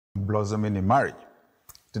blossoming in marriage.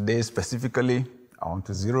 Today, specifically, I want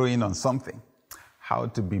to zero in on something: how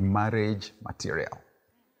to be marriage material.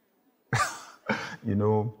 You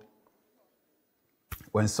know,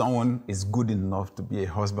 when someone is good enough to be a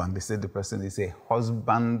husband, they say the person is a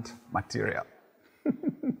husband material.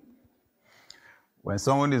 When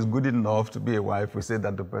someone is good enough to be a wife, we say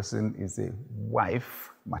that the person is a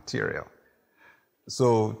wife material.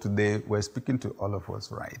 So today, we're speaking to all of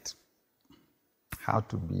us, right? How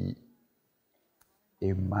to be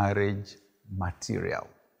a marriage material.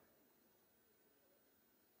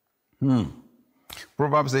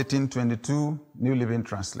 Proverbs 18:22, New Living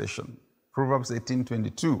Translation. Proverbs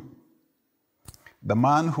 18:22. The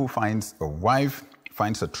man who finds a wife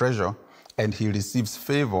finds a treasure, and he receives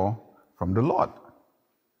favor from the Lord.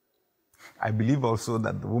 I believe also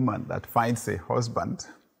that the woman that finds a husband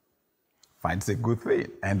finds a good thing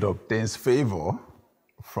and obtains favor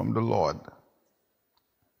from the Lord.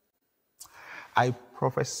 I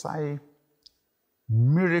prophesy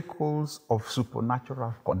miracles of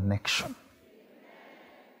supernatural connection.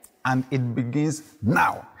 And it begins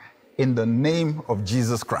now in the name of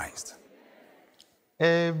Jesus Christ.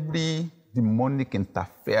 Every demonic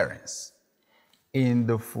interference in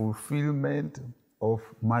the fulfillment of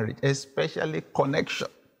marriage, especially connection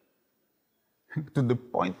to the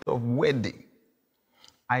point of wedding,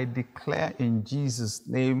 I declare in Jesus'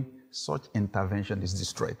 name, such intervention is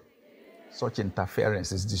destroyed. Such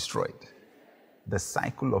interference is destroyed. The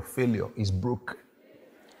cycle of failure is broken.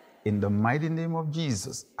 In the mighty name of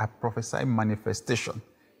Jesus, I prophesy manifestation.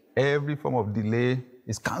 Every form of delay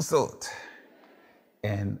is canceled.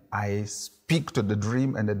 And I speak to the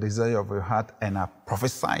dream and the desire of your heart, and I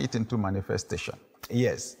prophesy it into manifestation.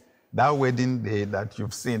 Yes, that wedding day that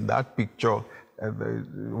you've seen, that picture,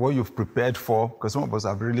 what you've prepared for, because some of us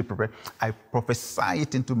have really prepared, I prophesy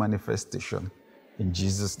it into manifestation in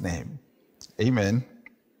Jesus' name. Amen.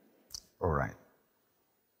 All right.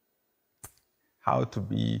 How to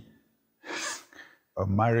be a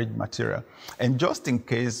marriage material. And just in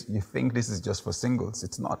case you think this is just for singles,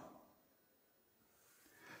 it's not.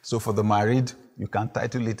 So for the married, you can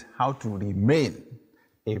title it, How to Remain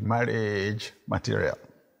a Marriage Material.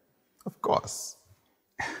 Of course.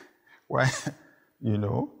 Why? You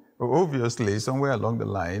know, obviously, somewhere along the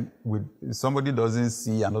line, somebody doesn't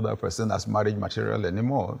see another person as marriage material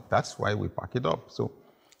anymore. That's why we pack it up. So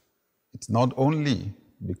it's not only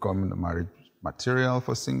becoming a marriage material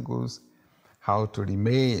for singles, how to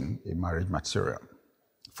remain a marriage material.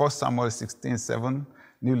 1 Samuel 16:7,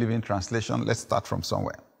 New Living Translation. Let's start from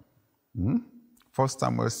somewhere. 1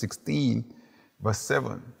 Samuel 16, verse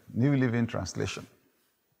 7, New Living Translation.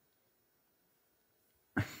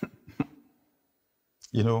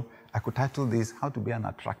 You know, I could title this, How to Be an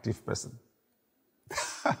Attractive Person.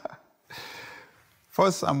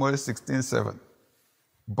 1 Samuel 16:7.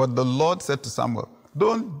 But the Lord said to Samuel,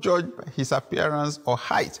 don't judge by his appearance or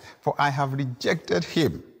height, for I have rejected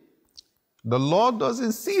him. The Lord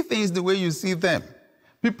doesn't see things the way you see them.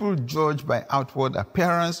 People judge by outward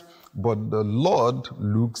appearance, but the Lord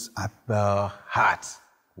looks at the heart.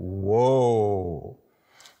 Whoa.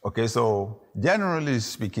 Okay, so generally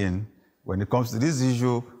speaking, when it comes to this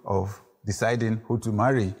issue of deciding who to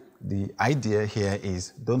marry, the idea here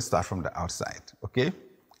is don't start from the outside, okay?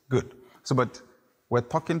 Good. So, but we're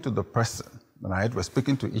talking to the person, right? We're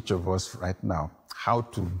speaking to each of us right now, how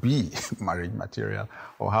to be marriage material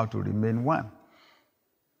or how to remain one.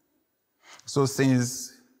 So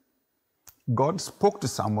since God spoke to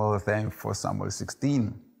Samuel there in 1 Samuel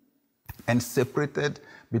 16 and separated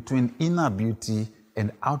between inner beauty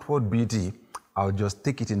and outward beauty, I'll just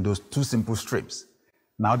take it in those two simple strips.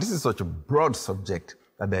 Now, this is such a broad subject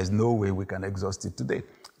that there's no way we can exhaust it today.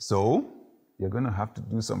 So you're going to have to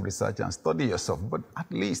do some research and study yourself, but at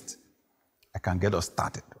least I can get us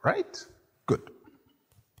started, right? Good.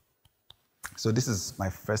 So this is my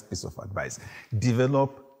first piece of advice.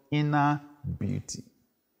 Develop inner beauty.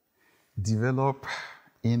 Develop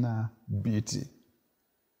inner beauty.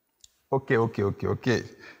 Okay.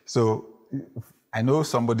 So I know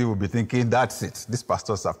somebody will be thinking, that's it. These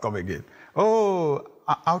pastors have come again. Oh,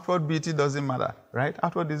 outward beauty doesn't matter, right?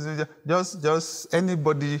 Outward beauty, just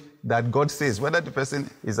anybody that God says, whether the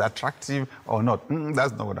person is attractive or not.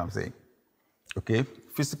 That's not what I'm saying. Okay?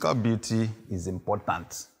 Physical beauty is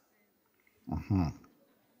important. You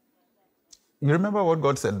remember what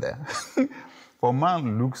God said there? For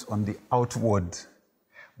man looks on the outward,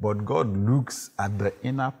 but God looks at the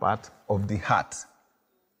inner part of the heart.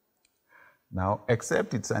 Now,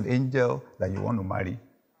 except it's an angel that you want to marry.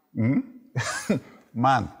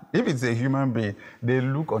 Man, if it's a human being, they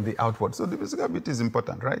look on the outward. So the physical beauty is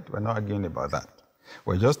important, right? We're not arguing about that.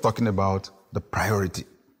 We're just talking about the priority.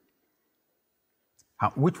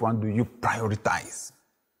 Which one do you prioritize?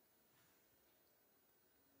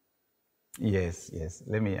 Yes, yes.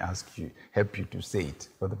 Let me ask you, help you to say it.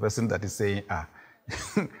 For the person that is saying,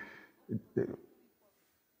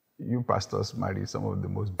 you pastors marry some of the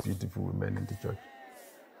most beautiful women in the church.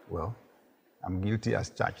 Well, I'm guilty as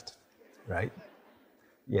charged, right?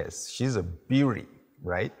 Yes, she's a beauty,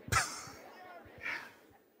 right?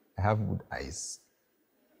 I have good eyes.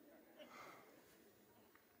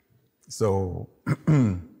 So,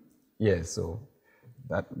 yeah, so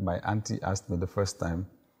that my auntie asked me the first time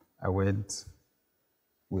I went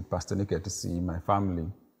with Pastor Nick to see my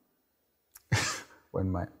family.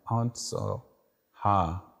 When my aunt saw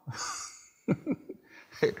her,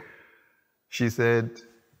 she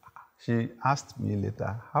asked me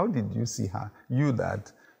later, how did you see her? You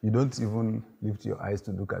that you don't even lift your eyes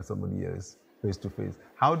to look at somebody else face to face.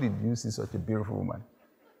 How did you see such a beautiful woman?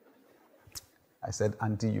 I said,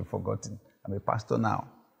 Auntie, you've forgotten. I'm a pastor now.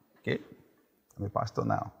 Okay? I'm a pastor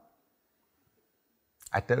now.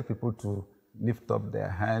 I tell people to lift up their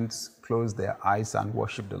hands, close their eyes, and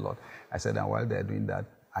worship the Lord. I said, and while they're doing that,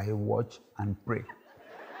 I watch and pray.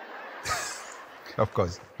 Of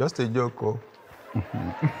course, just a joke. Oh.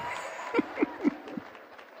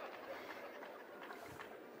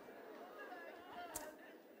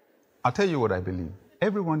 I'll tell you what I believe.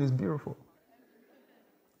 Everyone is beautiful.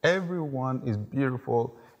 Everyone is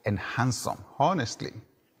beautiful and handsome, honestly.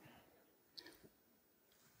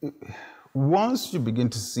 Once you begin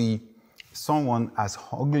to see someone as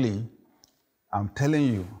ugly, I'm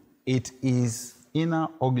telling you, it is inner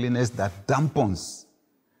ugliness that dampens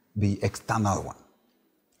the external one.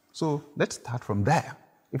 So let's start from there.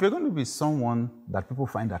 If you're going to be someone that people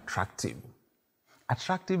find attractive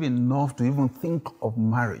enough to even think of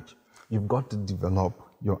marriage, you've got to develop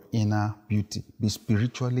your inner beauty. Be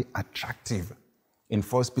spiritually attractive. In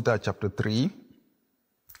 1 Peter chapter 3,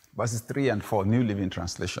 verses 3 and 4, New Living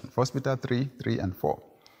Translation. 1 Peter 3, 3 and 4.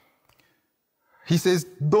 He says,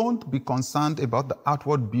 don't be concerned about the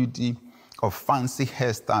outward beauty of fancy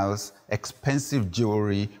hairstyles, expensive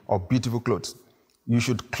jewelry, or beautiful clothes. You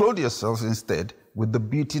should clothe yourselves instead with the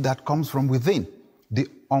beauty that comes from within, the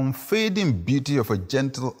unfading beauty of a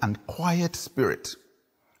gentle and quiet spirit,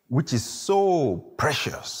 which is so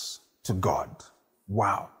precious to God.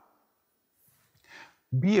 Wow.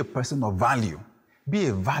 Be a person of value. Be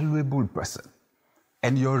a valuable person.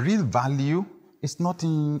 And your real value is not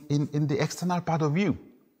in the external part of you.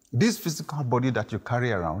 This physical body that you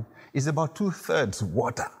carry around is about 2/3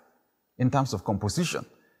 water in terms of composition.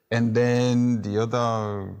 And then the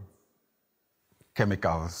other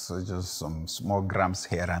chemicals, just some small grams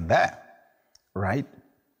here and there, right?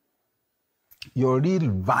 Your real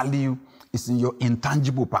value is in your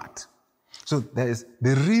intangible part. So there is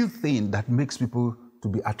the real thing that makes people to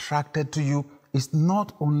be attracted to you is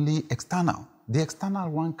not only external. The external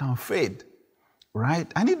one can fade,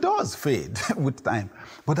 right? And it does fade with time.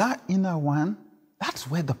 But that inner one, that's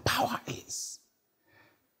where the power is.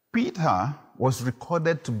 Peter was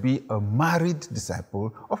recorded to be a married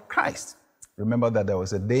disciple of Christ. Remember that there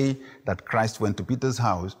was a day that Christ went to Peter's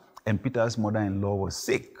house and Peter's mother-in-law was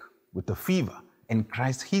sick with a fever, and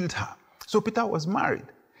Christ healed her. So Peter was married.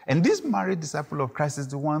 And this married disciple of Christ is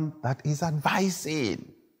the one that is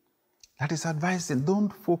advising.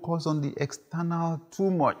 Don't focus on the external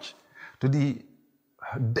too much to the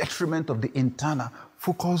detriment of the internal.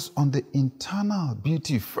 Focus on the internal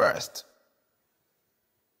beauty first.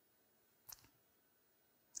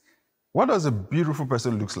 What does a beautiful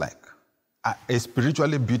person look like? A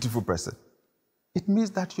spiritually beautiful person. It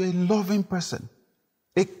means that you're a loving person,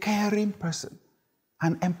 a caring person,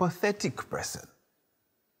 an empathetic person.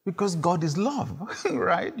 Because God is love,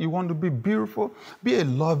 right? You want to be beautiful, be a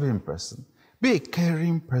loving person, be a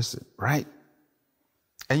caring person, right?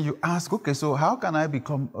 And you ask, okay, so how can I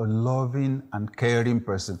become a loving and caring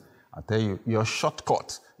person? I'll tell you, your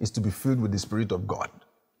shortcut is to be filled with the Spirit of God.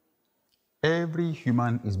 Every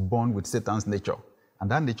human is born with Satan's nature, and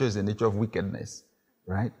that nature is a nature of wickedness,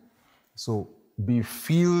 right? So be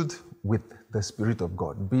filled with the Spirit of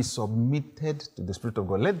God. Be submitted to the Spirit of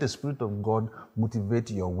God. Let the Spirit of God motivate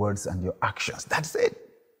your words and your actions. That's it.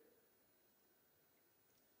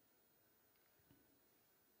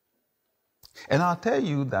 And I'll tell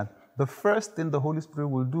you that the first thing the Holy Spirit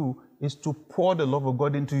will do is to pour the love of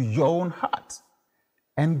God into your own heart.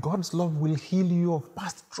 And God's love will heal you of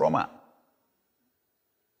past trauma.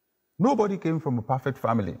 Nobody came from a perfect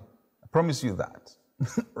family. I promise you that,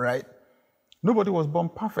 right? Nobody was born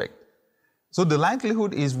perfect. So the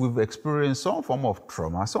likelihood is we've experienced some form of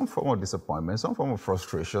trauma, some form of disappointment, some form of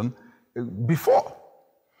frustration before.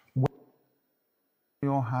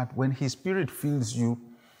 your heart, when his spirit fills you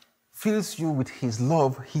with his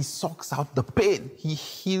love, he sucks out the pain. He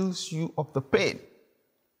heals you of the pain.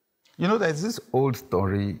 You know, there's this old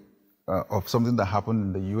story of something that happened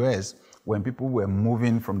in the U.S. when people were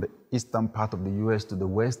moving from the eastern part of the U.S. to the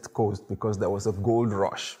west coast because there was a gold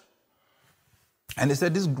rush. And they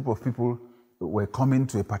said this group of people were coming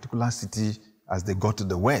to a particular city as they got to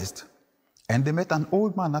the west, and they met an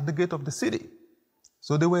old man at the gate of the city.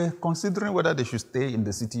 So they were considering whether they should stay in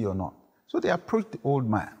the city or not. So they approached the old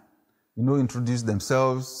man, introduced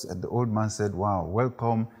themselves, and the old man said, "Wow,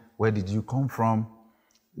 welcome. Where did you come from?"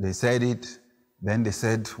 They said it. Then they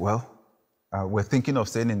said, "Well, we're thinking of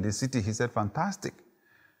staying in this city." He said, "Fantastic."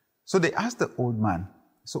 So they asked the old man,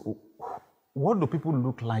 "So what do people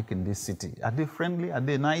look like in this city? Are they friendly? Are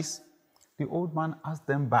they nice?" The old man asked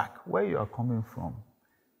them back, "Where you are coming from?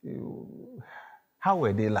 How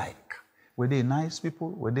were they like? Were they nice people?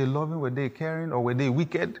 Were they loving? Were they caring? Or were they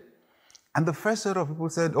wicked?" And the first set of people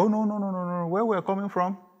said, "Oh, no. Where we're coming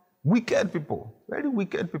from? Wicked people, very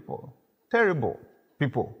wicked people, terrible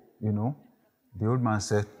people, The old man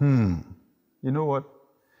said, you know what?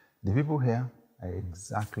 The people here are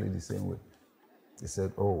exactly the same way." They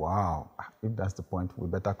said, "Oh, wow. If that's the point, we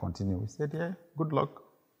better continue." We said, "Yeah, good luck."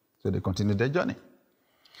 So they continued their journey.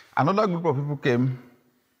 Another group of people came,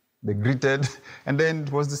 they greeted, and then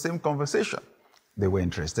it was the same conversation. They were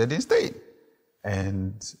interested in staying.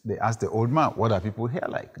 And they asked the old man, "What are people here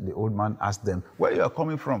like?" The old man asked them, "Where you are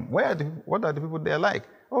coming from? What are the people there like?"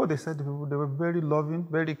 Oh, they said they were very loving,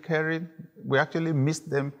 very caring. We actually missed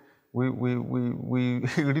them. We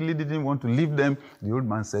really didn't want to leave them. The old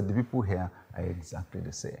man said, "The people here are exactly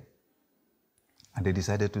the same." And they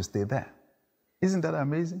decided to stay there. Isn't that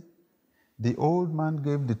amazing? The old man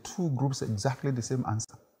gave the two groups exactly the same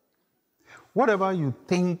answer. Whatever you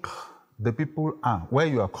think the people are, where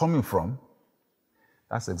you are coming from,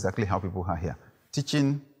 that's exactly how people are here.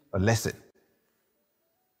 Teaching a lesson.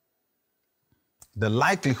 The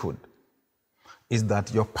likelihood is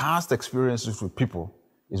that your past experiences with people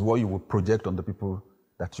is what you will project on the people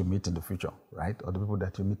that you meet in the future, right? Or the people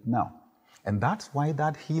that you meet now. And that's why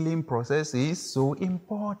that healing process is so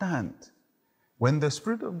important. When the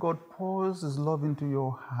Spirit of God pours His love into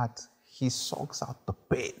your heart, He sucks out the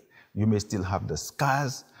pain. You may still have the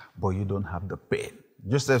scars, but you don't have the pain.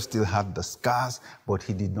 Joseph still had the scars, but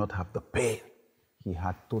he did not have the pain. He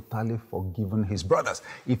had totally forgiven his brothers.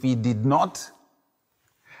 If he did not,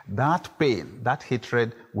 that pain, that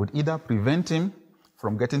hatred would either prevent him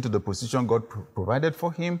from getting to the position God provided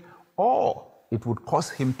for him, or it would cause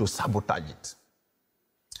him to sabotage it.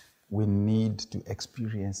 We need to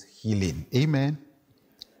experience healing. Amen.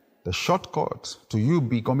 The shortcut to you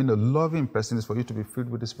becoming a loving person is for you to be filled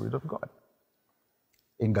with the Spirit of God.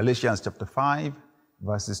 In Galatians chapter 5,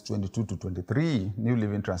 verses 22 to 23, New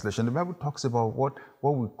Living Translation, the Bible talks about what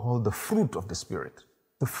we call the fruit of the Spirit.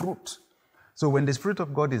 The fruit. So when the Spirit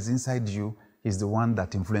of God is inside you, He's the one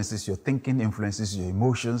that influences your thinking, influences your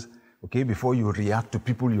emotions. Okay, before you react to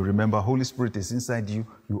people, you remember Holy Spirit is inside you.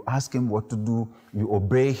 You ask Him what to do. You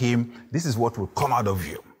obey Him. This is what will come out of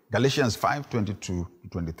you. Galatians 5, 22 to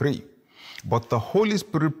 23. But the Holy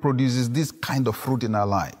Spirit produces this kind of fruit in our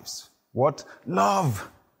lives. What?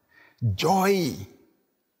 Love, joy,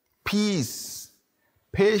 peace,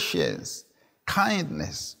 patience,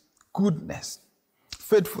 kindness, goodness,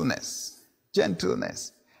 faithfulness,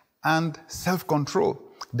 gentleness, and self-control.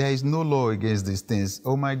 There is no law against these things.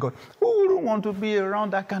 Oh my God, who wouldn't want to be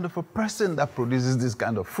around that kind of a person that produces this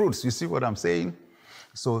kind of fruits? You see what I'm saying?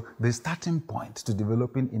 So the starting point to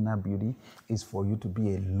developing inner beauty is for you to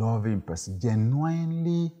be a loving person,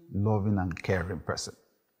 genuinely loving and caring person.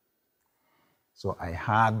 So I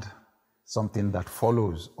had something that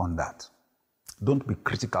follows on that. Don't be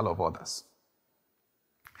critical of others.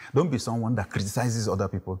 Don't be someone that criticizes other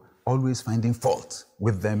people, always finding fault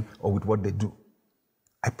with them or with what they do.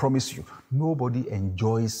 I promise you, nobody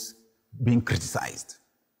enjoys being criticized.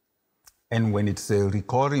 And when it's a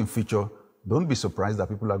recurring feature, don't be surprised that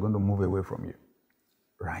people are going to move away from you.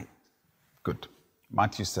 Right? Good.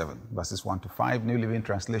 Matthew 7, verses 1 to 5, New Living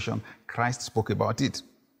Translation. Christ spoke about it.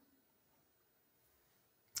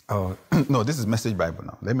 No, this is Message Bible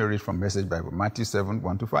now. Let me read from Message Bible. Matthew 7,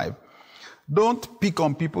 1 to 5. Don't pick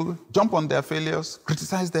on people, jump on their failures,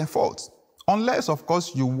 criticize their faults. Unless, of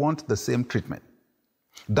course, you want the same treatment.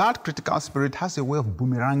 That critical spirit has a way of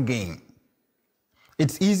boomeranging.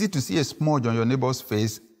 It's easy to see a smudge on your neighbor's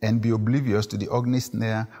face and be oblivious to the ugly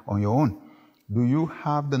snare on your own. Do you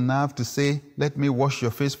have the nerve to say, "Let me wash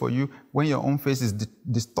your face for you," when your own face is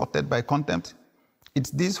distorted by contempt? It's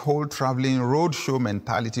this whole traveling roadshow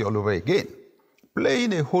mentality all over again.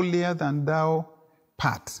 Playing a holier-than-thou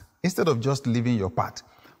part, instead of just leaving your part,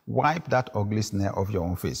 wipe that ugly sneer off your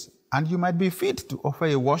own face. And you might be fit to offer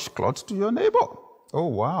a washcloth to your neighbor. Oh,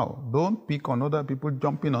 wow. Don't pick on other people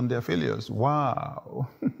jumping on their failures. Wow.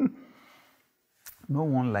 No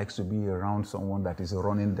one likes to be around someone that is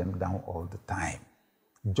running them down all the time,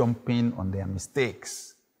 jumping on their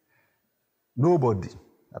mistakes. Nobody,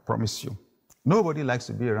 I promise you, nobody likes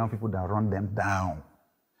to be around people that run them down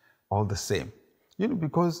all the same. You know,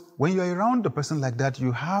 because when you're around a person like that,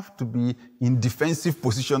 you have to be in defensive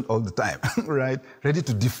position all the time, right? Ready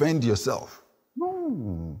to defend yourself.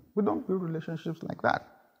 No, we don't build relationships like that.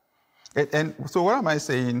 And so what am I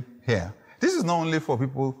saying here? This is not only for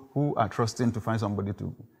people who are trusting to find somebody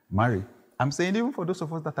to marry. I'm saying even for those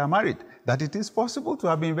of us that are married, that it is possible to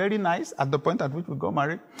have been very nice at the point at which we got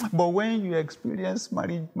married, but when you experience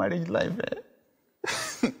marriage life,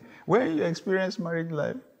 when you experience marriage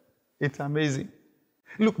life, it's amazing.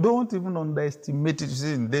 Look, don't even underestimate it. You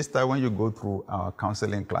see, in Daystar, when you go through our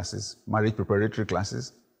counseling classes, marriage preparatory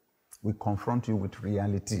classes, we confront you with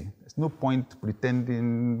reality. There's no point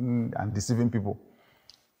pretending and deceiving people.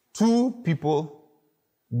 Two people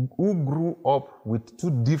who grew up with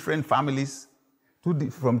two different families,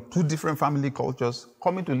 from two different family cultures,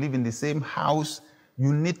 coming to live in the same house,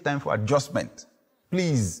 you need time for adjustment.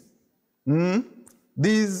 Please.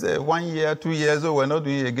 These 1 year, 2 years, oh, we're not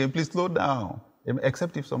doing it again. Please slow down.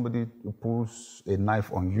 Except if somebody pulls a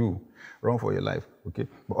knife on you, run for your life, okay?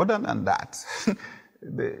 But other than that,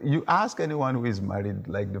 you ask anyone who is married,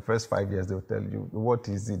 like the first 5 years, they'll tell you, what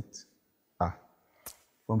is it?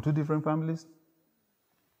 From two different families?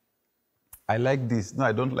 I like this. No,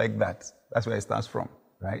 I don't like that. That's where it starts from,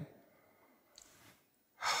 right?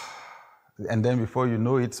 And then before you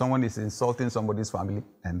know it, someone is insulting somebody's family,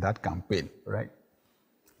 and that can pain, right?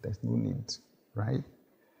 There's no need, right?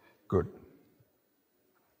 Good.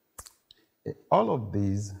 All of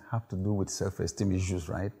these have to do with self-esteem issues,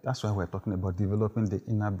 right? That's why we're talking about developing the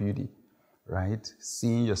inner beauty, right?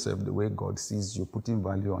 Seeing yourself the way God sees you, putting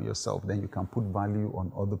value on yourself, then you can put value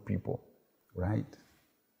on other people, right?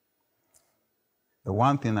 The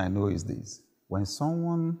one thing I know is this: when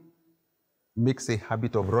someone makes a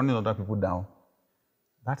habit of running other people down,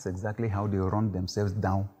 that's exactly how they run themselves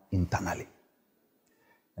down internally.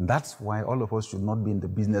 And that's why all of us should not be in the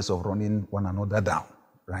business of running one another down,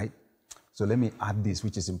 right? So let me add this,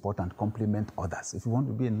 which is important: compliment others. If you want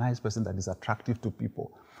to be a nice person that is attractive to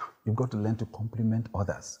people, you've got to learn to compliment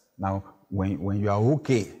others. Now, when you are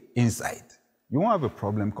okay inside, you won't have a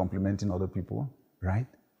problem complimenting other people, right?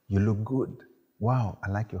 You look good. Wow, I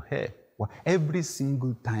like your hair. Well, every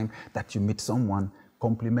single time that you meet someone,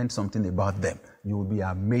 compliment something about them. You will be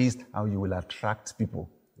amazed how you will attract people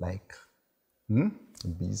like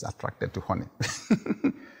bees attracted to honey,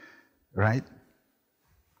 right?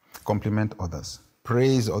 Compliment others.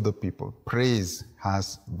 Praise other people. Praise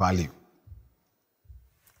has value.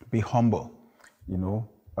 Be humble. You know,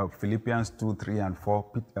 Philippians 2, 3, and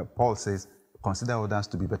 4, Paul says, consider others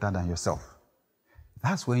to be better than yourself.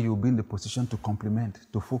 That's when you'll be in the position to compliment,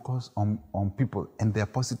 to focus on people and their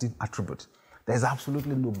positive attributes. There's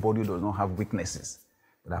absolutely nobody who does not have weaknesses.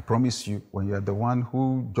 But I promise you, when you're the one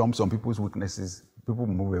who jumps on people's weaknesses, people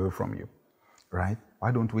move away from you, right?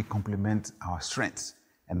 Why don't we compliment our strengths?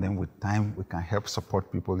 And then with time, we can help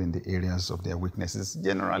support people in the areas of their weaknesses.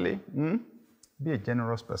 Generally, be a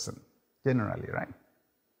generous person. Generally, right?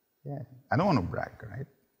 Yeah. I don't want to brag, right?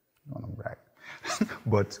 I don't want to brag.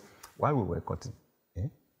 But while we were cutting,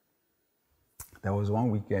 there was one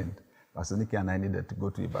weekend, Pastor Nikki and I needed to go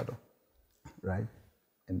to Ibadan, right?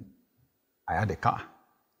 And I had a car,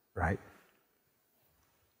 right?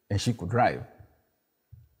 And she could drive,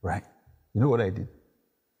 right? You know what I did?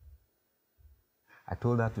 I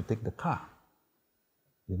told her to take the car.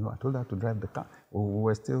 You know, I told her to drive the car. We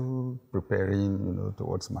were still preparing,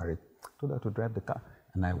 towards marriage. I told her to drive the car.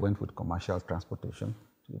 And I went with commercial transportation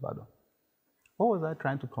to Ibadan. What was I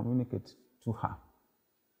trying to communicate to her?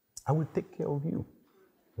 I will take care of you,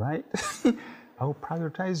 right? I will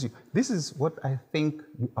prioritize you. This is what I think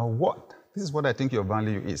you are worth. This is what I think your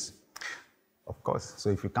value is. Of course,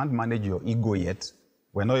 so if you can't manage your ego yet,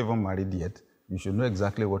 we're not even married yet, you should know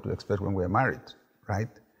exactly what to expect when we're married, right?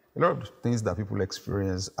 A lot of things that people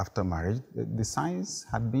experience after marriage, the signs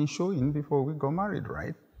had been showing before we got married,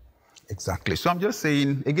 right? Exactly. So I'm just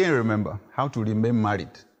saying, again, remember how to remain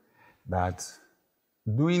married, that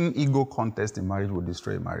doing ego contest in marriage will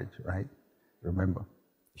destroy marriage, right? Remember,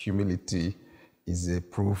 humility is a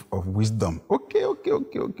proof of wisdom. Okay.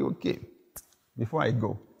 Before I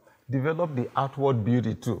go, develop the outward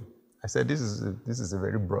beauty too. I said this is a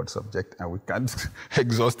very broad subject and we can't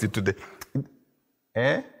exhaust it today.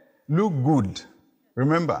 Look good.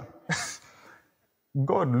 Remember,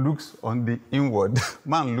 God looks on the inward,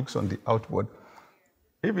 man looks on the outward.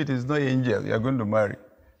 If it is not angel you are going to marry,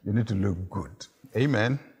 you need to look good.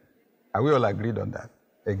 Amen. Are we all agreed on that?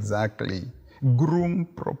 Exactly. Groom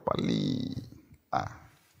properly.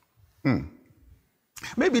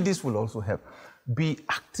 Maybe this will also help. Be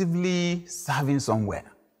actively serving somewhere,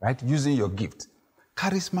 right? Using your gift.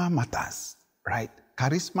 Charisma matters, right?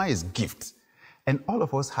 Charisma is gift. And all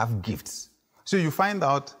of us have gifts. So you find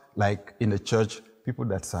out, like in the church, people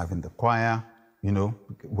that serve in the choir,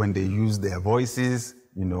 when they use their voices,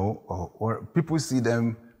 or people see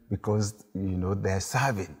them because, they're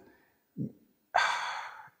serving.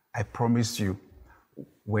 I promise you,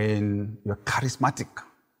 when you're charismatic,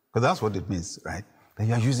 because that's what it means, right? That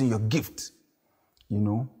you're using your gift,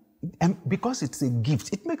 and because it's a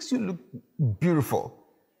gift, it makes you look beautiful.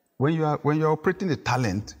 When you're operating a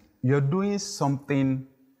talent, you're doing something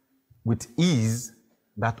with ease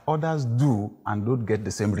that others do and don't get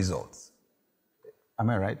the same results. Am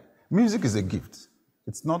I right? Music is a gift.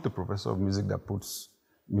 It's not the professor of music that puts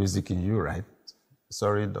music in you, right?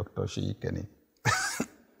 Sorry, Dr. Shiyikeni,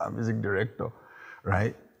 our music director,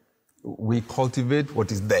 right? We cultivate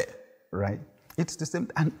what is there, right? It's the same,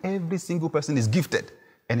 and every single person is gifted.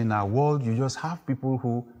 And in our world, you just have people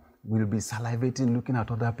who will be salivating, looking at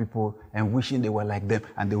other people and wishing they were like them,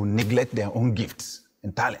 and they will neglect their own gifts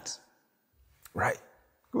and talents, right?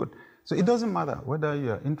 Good. So it doesn't matter whether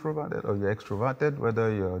you're introverted or you're extroverted, whether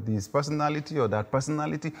you're this personality or that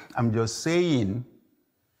personality. I'm just saying,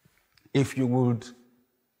 if you would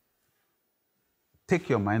take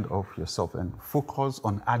your mind off yourself and focus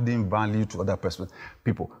on adding value to other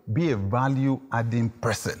people, be a value-adding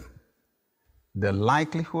person, the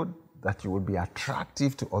likelihood that you will be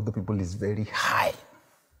attractive to other people is very high,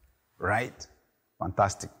 right?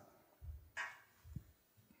 Fantastic.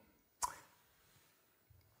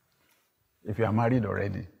 If you are married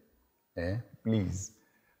already, please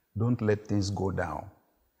don't let things go down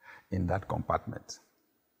in that compartment,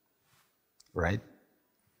 right?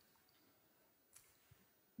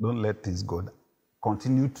 Don't let things go down.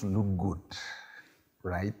 Continue to look good,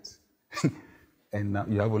 right? And now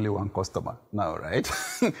you have only one customer now, right?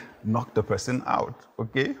 Knock the person out,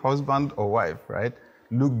 okay? Husband or wife, right?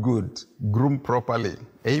 Look good, groom properly.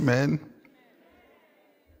 Amen.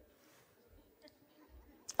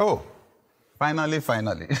 Oh, finally,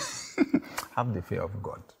 have the fear of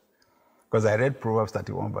God. Because I read Proverbs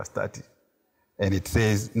 31 verse 30. And it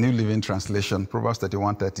says, New Living Translation, Proverbs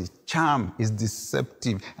 31:30, charm is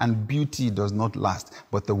deceptive and beauty does not last,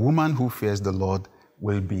 but the woman who fears the Lord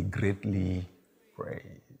will be greatly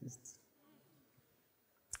praised.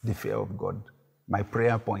 The fear of God. My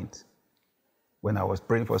prayer point, when I was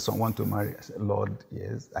praying for someone to marry, I said, Lord,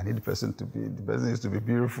 yes, I need the person needs to be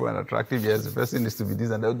beautiful and attractive. Yes, the person needs to be this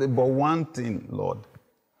and that. But one thing, Lord,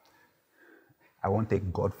 I want a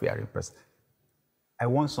God-fearing person. I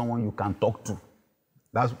want someone you can talk to.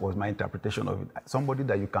 That was my interpretation of it. Somebody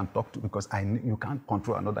that you can talk to, because you can't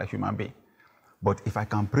control another human being. But if I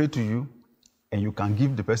can pray to you and you can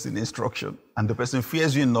give the person instruction and the person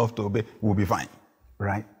fears you enough to obey, we'll be fine,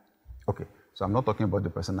 right? Okay, so I'm not talking about the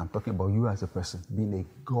person. I'm talking about you as a person, being a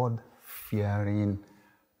God-fearing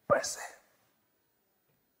person.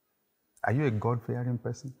 Are you a God-fearing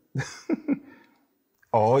person?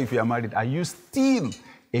 Or if you are married, are you still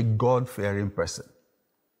a God-fearing person?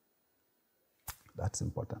 That's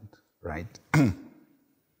important, right?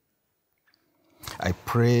 I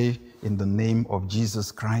pray in the name of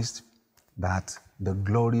Jesus Christ that the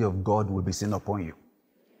glory of God will be seen upon you.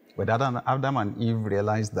 When Adam and Eve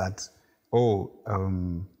realized that,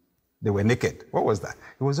 they were naked. What was that?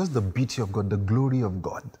 It was just the beauty of God, the glory of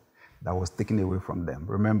God that was taken away from them.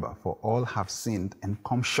 Remember, for all have sinned and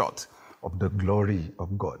come short of the glory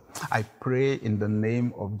of God. I pray in the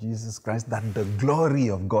name of Jesus Christ that the glory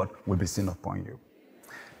of God will be seen upon you.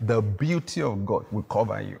 The beauty of God will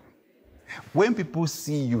cover you. When people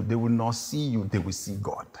see you, they will not see you, they will see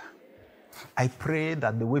God. I pray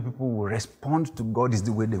that the way people will respond to God is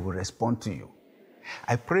the way they will respond to you.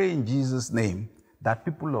 I pray in Jesus' name that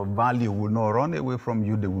people of value will not run away from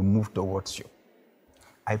you, they will move towards you.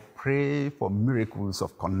 I pray for miracles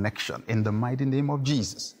of connection in the mighty name of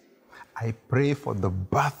Jesus. I pray for the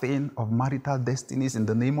birthing of marital destinies in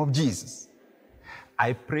the name of Jesus.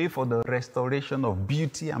 I pray for the restoration of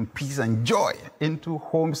beauty and peace and joy into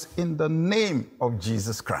homes in the name of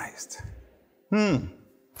Jesus Christ.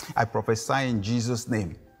 I prophesy in Jesus'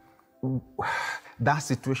 name, that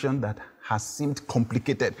situation that has seemed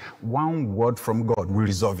complicated, one word from God will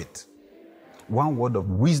resolve it. One word of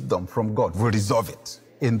wisdom from God will resolve it.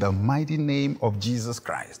 In the mighty name of Jesus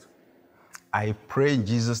Christ. I pray in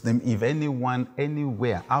Jesus' name, if anyone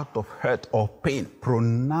anywhere out of hurt or pain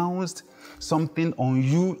pronounced something on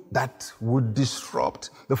you that would disrupt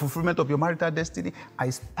the fulfillment of your marital destiny, I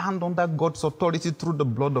stand under God's authority through the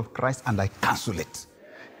blood of Christ and I cancel it.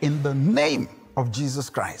 In the name of Jesus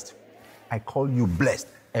Christ, I call you blessed,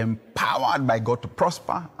 empowered by God to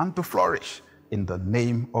prosper and to flourish in the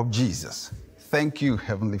name of Jesus. Thank you,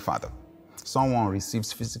 Heavenly Father. Someone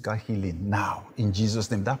receives physical healing now in Jesus'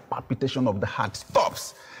 name. That palpitation of the heart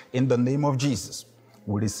stops in the name of Jesus.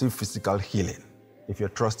 We receive physical healing. If you're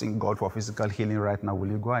trusting God for physical healing right now, will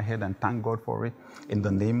you go ahead and thank God for it? In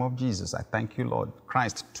the name of Jesus, I thank you, Lord.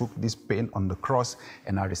 Christ took this pain on the cross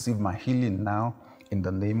and I receive my healing now in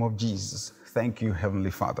the name of Jesus. Thank you,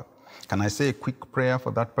 Heavenly Father. Can I say a quick prayer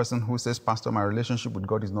for that person who says, Pastor, my relationship with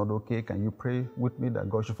God is not okay? Can you pray with me that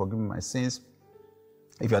God should forgive me my sins?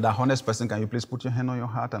 If you're that honest person, can you please put your hand on your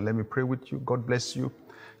heart and let me pray with you? God bless you.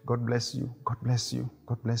 God bless you. God bless you.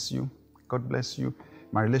 God bless you. God bless you.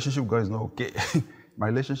 My relationship with God is not okay. My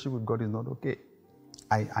relationship with God is not okay.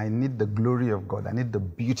 I need the glory of God. I need the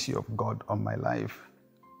beauty of God on my life.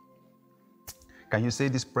 Can you say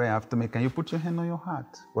this prayer after me? Can you put your hand on your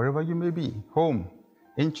heart, wherever you may be, home,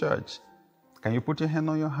 in church? Can you put your hand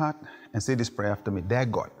on your heart and say this prayer after me? Dear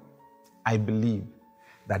God, I believe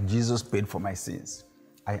that Jesus paid for my sins.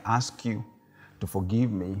 I ask you to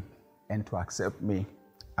forgive me and to accept me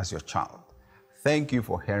as your child. Thank you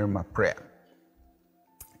for hearing my prayer.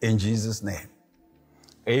 In Jesus' name,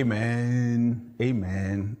 amen,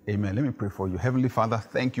 amen, amen. Let me pray for you. Heavenly Father,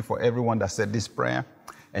 thank you for everyone that said this prayer.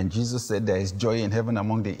 And Jesus said there is joy in heaven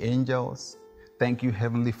among the angels. Thank you,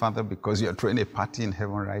 Heavenly Father, because you're throwing a party in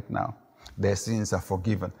heaven right now. Their sins are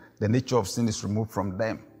forgiven. The nature of sin is removed from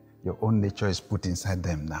them. Your own nature is put inside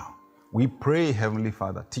them now. We pray, Heavenly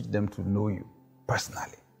Father, teach them to know you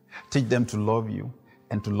personally. Teach them to love you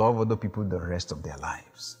and to love other people the rest of their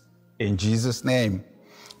lives. In Jesus' name,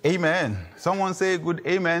 amen. Someone say a good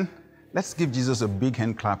amen. Let's give Jesus a big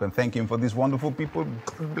hand clap and thank him for these wonderful people.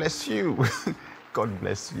 God bless you. God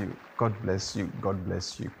bless you. God bless you. God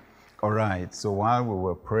bless you. All right. So while we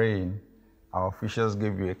were praying, our officials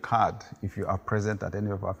gave you a card. If you are present at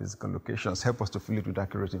any of our physical locations, help us to fill it with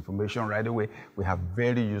accurate information right away. We have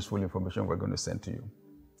very useful information we're going to send to you.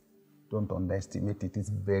 Don't underestimate it. It's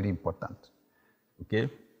very important. Okay?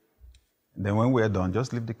 Then when we're done,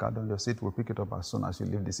 just leave the card on your seat. We'll pick it up as soon as you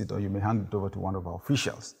leave the seat, or you may hand it over to one of our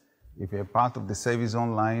officials. If you're part of the service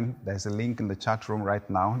online, there's a link in the chat room right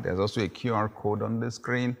now. There's also a QR code on the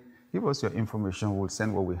screen. Give us your information. We'll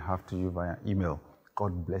send what we have to you via email.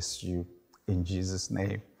 God bless you in Jesus'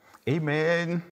 name. Amen.